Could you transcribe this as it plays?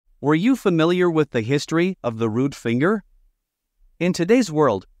Were you familiar with the history of the root finger? In today's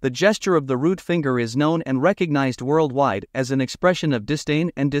world, the gesture of the root finger is known and recognized worldwide as an expression of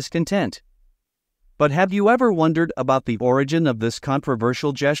disdain and discontent. But have you ever wondered about the origin of this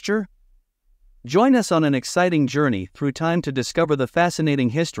controversial gesture? Join us on an exciting journey through time to discover the fascinating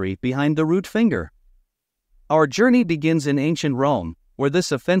history behind the root finger. Our journey begins in ancient Rome, where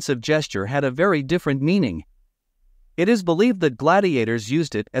this offensive gesture had a very different meaning. It is believed that gladiators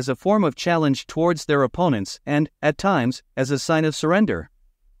used it as a form of challenge towards their opponents and, at times, as a sign of surrender.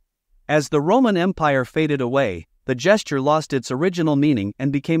 As the Roman Empire faded away, the gesture lost its original meaning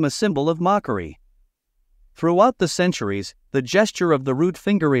and became a symbol of mockery. Throughout the centuries, the gesture of the root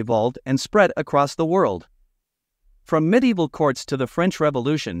finger evolved and spread across the world. From medieval courts to the French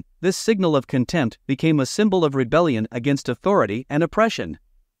Revolution, this signal of contempt became a symbol of rebellion against authority and oppression.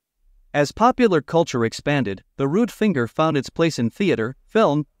 As popular culture expanded, the root finger found its place in theater,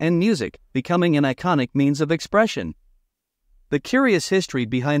 film, and music, becoming an iconic means of expression. The curious history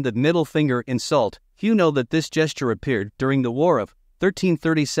behind the middle finger insult: few know that this gesture appeared during the War of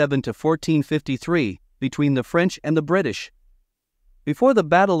 1337 to 1453 between the French and the British. Before the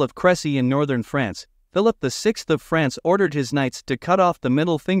Battle of Crécy in northern France, Philip VI of France ordered his knights to cut off the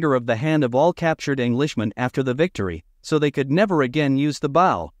middle finger of the hand of all captured Englishmen after the victory, so they could never again use the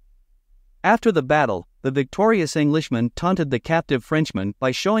bow. After the battle, the victorious Englishmen taunted the captive Frenchmen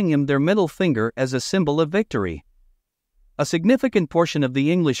by showing him their middle finger as a symbol of victory. A significant portion of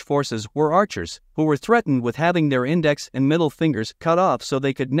the English forces were archers, who were threatened with having their index and middle fingers cut off so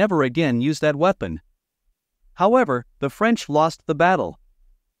they could never again use that weapon. However, the French lost the battle.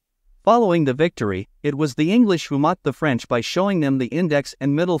 Following the victory, it was the English who mocked the French by showing them the index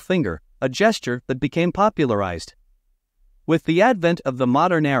and middle finger, a gesture that became popularized. With the advent of the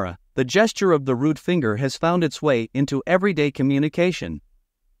modern era, the gesture of the root finger has found its way into everyday communication.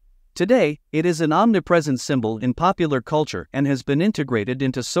 Today, it is an omnipresent symbol in popular culture and has been integrated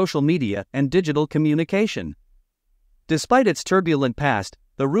into social media and digital communication. Despite its turbulent past,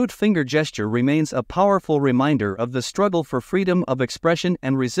 the root finger gesture remains a powerful reminder of the struggle for freedom of expression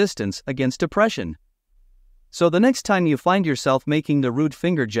and resistance against oppression. So the next time you find yourself making the root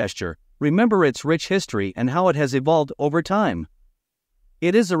finger gesture, remember its rich history and how it has evolved over time.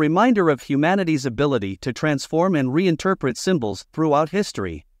 It is a reminder of humanity's ability to transform and reinterpret symbols throughout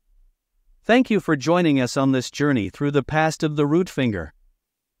history. Thank you for joining us on this journey through the past of the root finger.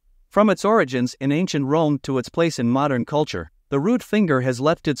 From its origins in ancient Rome to its place in modern culture, the root finger has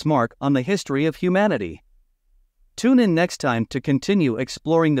left its mark on the history of humanity. Tune in next time to continue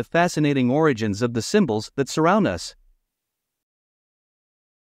exploring the fascinating origins of the symbols that surround us.